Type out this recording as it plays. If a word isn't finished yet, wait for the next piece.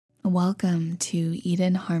Welcome to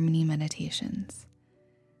Eden Harmony Meditations.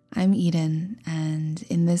 I'm Eden, and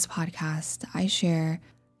in this podcast, I share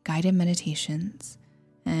guided meditations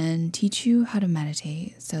and teach you how to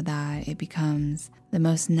meditate so that it becomes the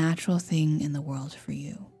most natural thing in the world for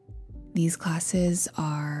you. These classes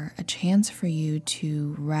are a chance for you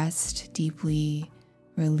to rest deeply,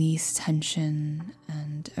 release tension,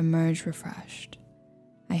 and emerge refreshed.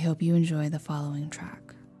 I hope you enjoy the following track.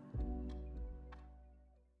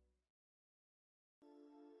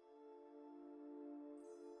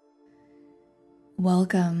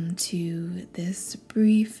 Welcome to this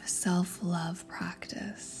brief self-love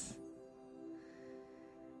practice.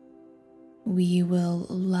 We will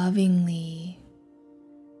lovingly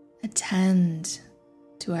attend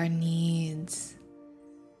to our needs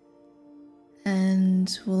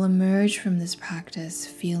and will emerge from this practice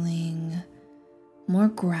feeling more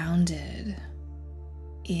grounded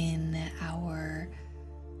in our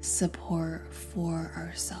support for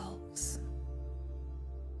ourselves.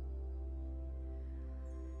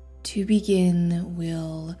 To begin,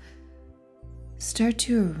 we'll start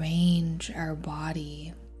to arrange our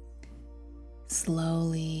body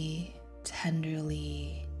slowly,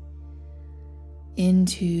 tenderly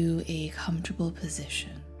into a comfortable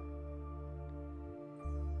position.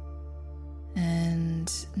 And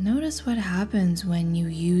notice what happens when you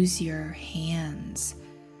use your hands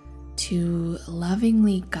to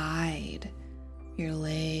lovingly guide your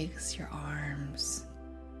legs, your arms,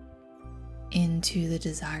 into the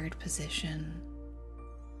desired position.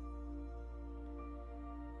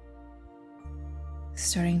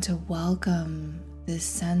 Starting to welcome this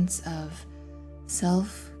sense of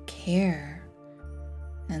self-care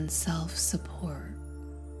and self-support.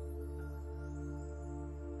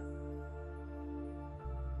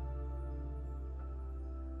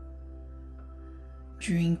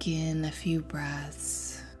 Drink in a few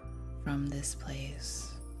breaths from this place.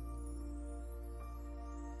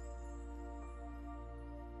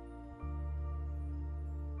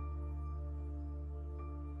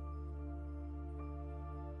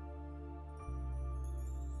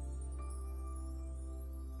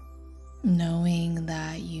 Knowing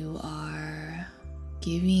that you are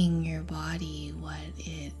giving your body what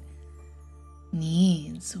it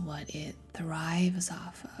needs, what it thrives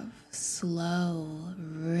off of. Slow,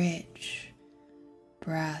 rich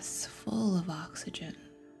breaths full of oxygen.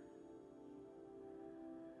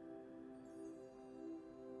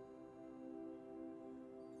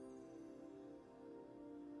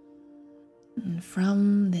 And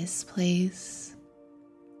from this place,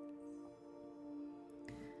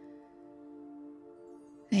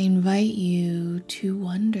 I invite you to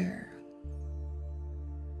wonder,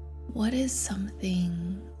 what is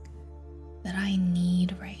something that I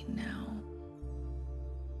need right now?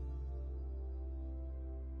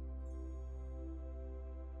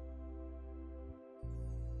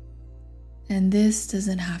 And this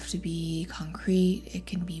doesn't have to be concrete. It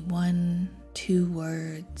can be 1, 2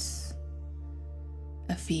 words,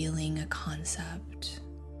 a feeling, a concept.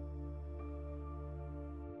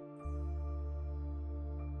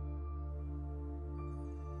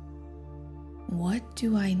 What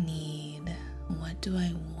do I need? What do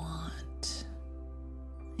I want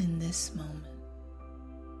in this moment?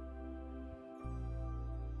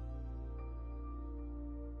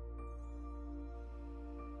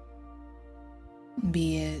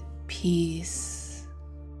 Be it peace,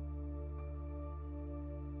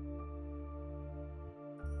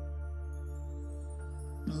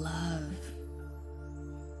 love,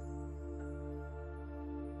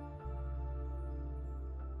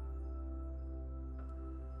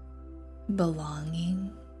 belonging,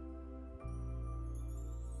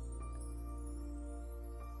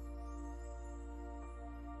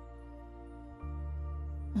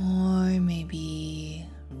 or maybe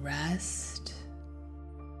rest,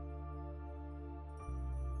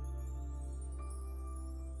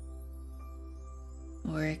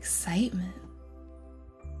 or excitement.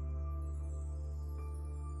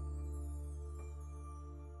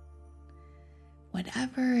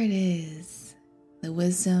 Whatever it is, the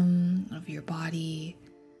wisdom of your body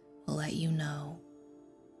will let you know.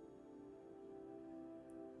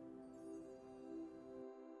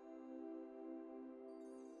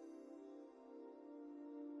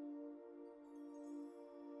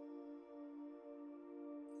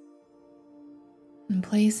 And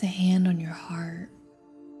place a hand on your heart.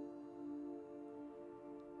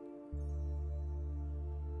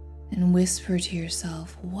 And whisper to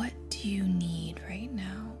yourself, what do you need right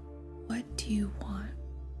now? What do you want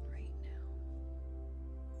right now?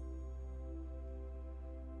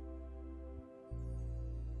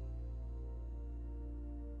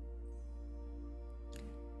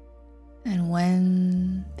 And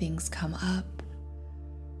when things come up,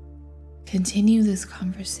 continue this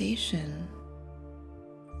conversation.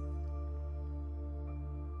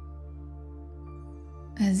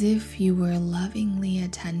 As if you were lovingly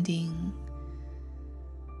attending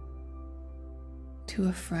to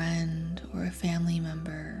a friend or a family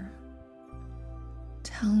member.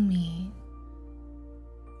 Tell me,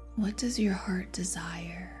 what does your heart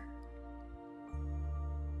desire?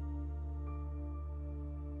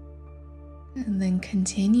 And then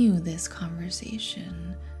continue this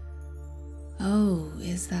conversation. Oh,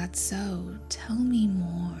 is that so? Tell me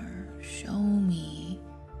more. Show me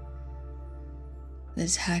the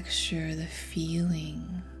texture, the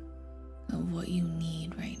feeling of what you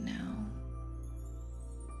need right now.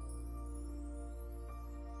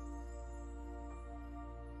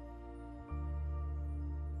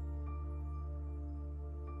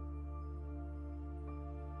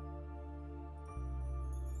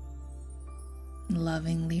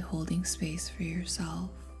 Lovingly holding space for yourself.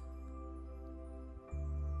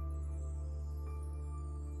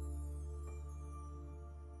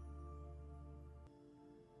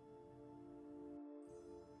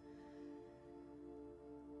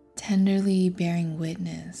 Tenderly bearing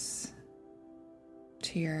witness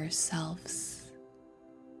to yourself's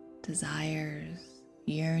desires,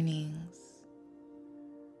 yearnings.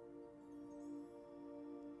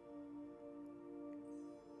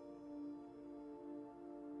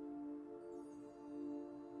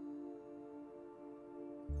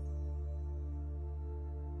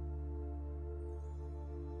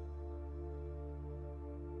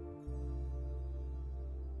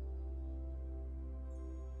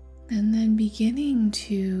 And then beginning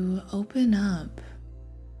to open up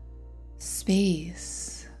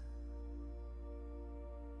space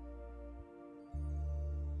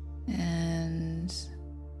and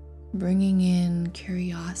bringing in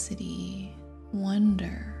curiosity,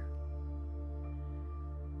 wonder.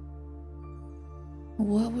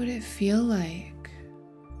 What would it feel like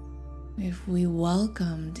if we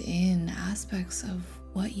welcomed in aspects of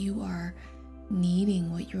what you are needing,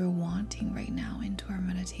 what you're wanting right now into our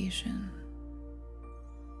meditation?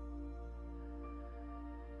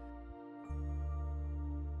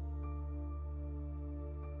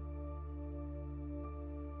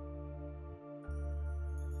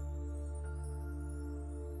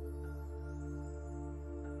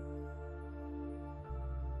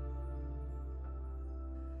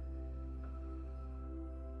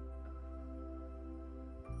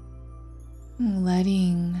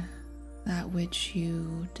 Letting that which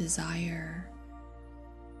you desire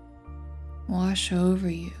wash over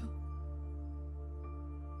you.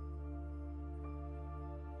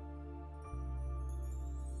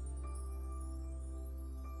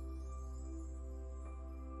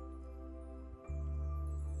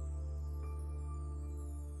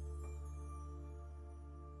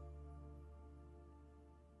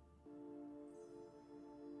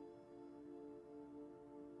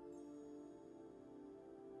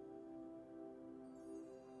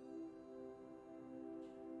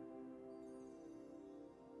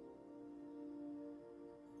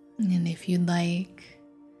 And if you'd like,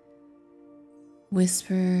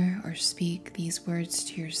 whisper or speak these words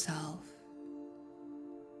to yourself.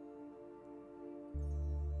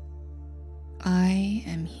 I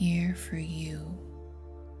am here for you.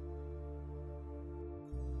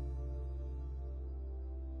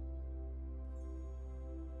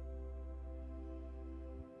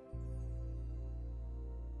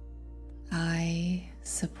 I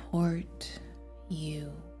support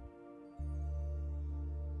you.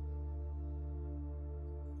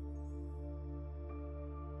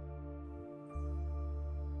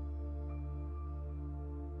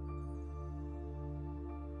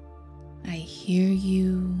 I hear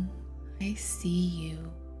you, I see you.